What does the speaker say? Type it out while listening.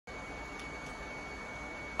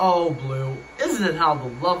Oh, Blue, isn't it how the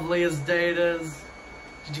loveliest day it is?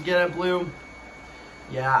 Did you get it, Blue?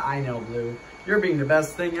 Yeah, I know, Blue. You're being the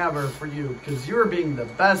best thing ever for you, because you're being the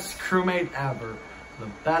best crewmate ever. The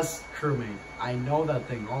best crewmate. I know that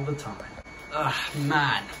thing all the time. Ugh,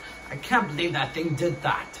 man. I can't believe that thing did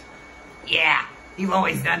that. Yeah, you've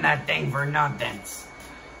always done that thing for nothing.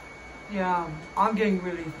 Yeah, I'm getting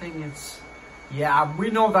really thinking it's... Yeah, we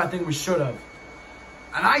know that thing we should have.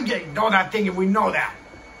 And I know that thing and we know that.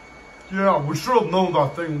 Yeah, we should have known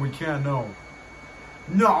that thing we can't know.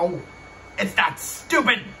 No, it's that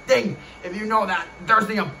stupid thing. If you know that, there's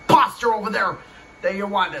the imposter over there that you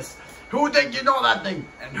want us. Who think you know that thing?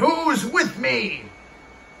 And who's with me?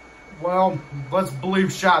 Well, let's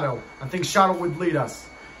believe Shadow. I think Shadow would lead us.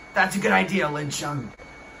 That's a good idea, Lin Chung.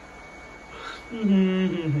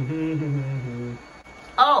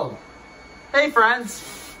 Oh, hey friends.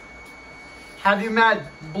 Have you met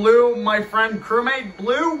Blue, my friend crewmate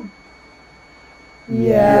Blue?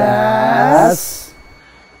 Yes.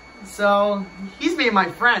 So, he's being my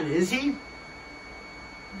friend, is he?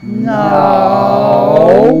 No.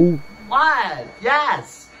 What?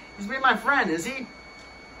 Yes. He's being my friend, is he?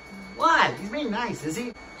 What? He's being nice, is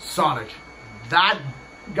he? Sonic, that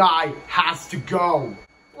guy has to go.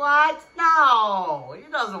 What? No, he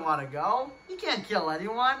doesn't want to go. He can't kill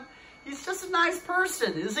anyone. He's just a nice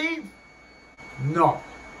person, is he? No,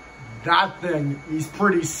 that thing, he's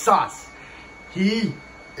pretty sus. He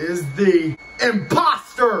is the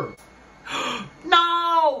imposter.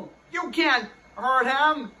 No, you can't hurt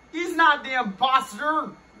him. He's not the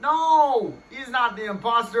imposter. No, he's not the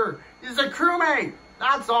imposter. He's a crewmate.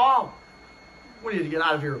 That's all. We need to get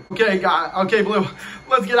out of here. Okay, guy. Okay, Blue.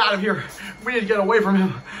 Let's get out of here. We need to get away from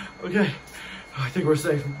him. Okay. I think we're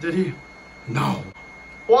safe. Did he? No.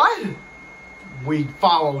 What? We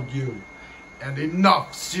followed you. And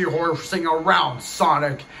enough seahorsing around,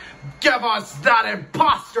 Sonic. Give us that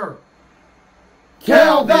imposter.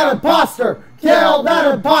 Kill that imposter! Kill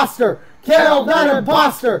that imposter! Kill that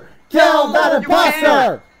imposter! Kill that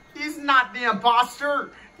imposter! He's not the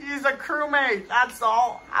imposter. He's a crewmate. That's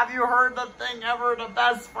all. Have you heard the thing ever, the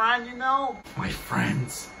best friend, you know? My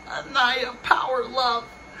friends. A night of power, love.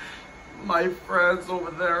 My friends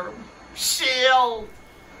over there. Shield.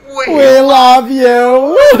 We love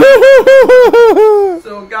you!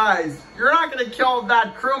 So guys, you're not gonna kill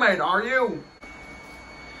that crewmate, are you?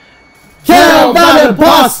 Kill that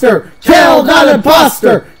imposter! Kill that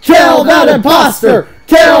imposter! Kill that imposter!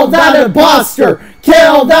 Kill that imposter!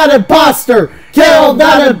 Kill that imposter! Kill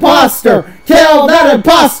that imposter! Kill that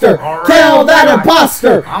imposter! Kill that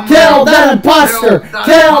imposter! Kill that imposter!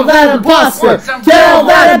 Kill that imposter! Kill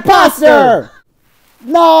that imposter!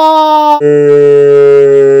 No!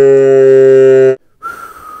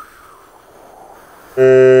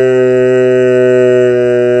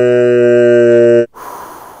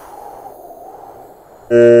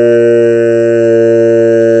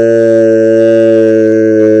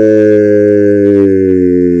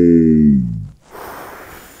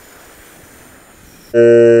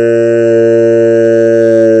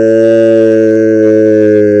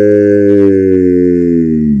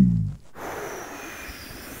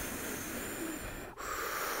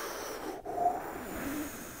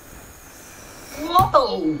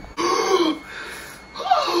 Whoa!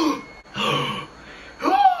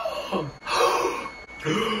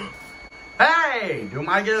 Hey, do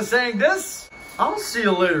I get a saying this? I'll see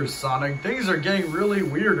you later, Sonic. Things are getting really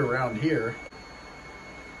weird around here.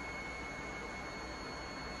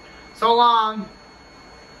 So long.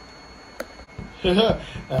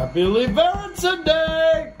 Happy Valentine's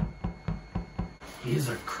Day! He's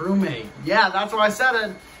a crewmate. Yeah, that's what I said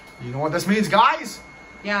it. You know what this means, guys?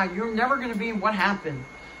 Yeah, you're never gonna be what happened.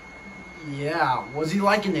 Yeah, was he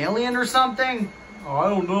like an alien or something? Oh, I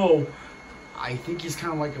don't know. I think he's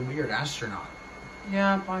kind of like a weird astronaut.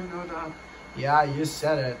 Yeah, I know that. Yeah, you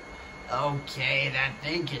said it. Okay, that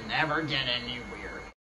thing can never get any weirder.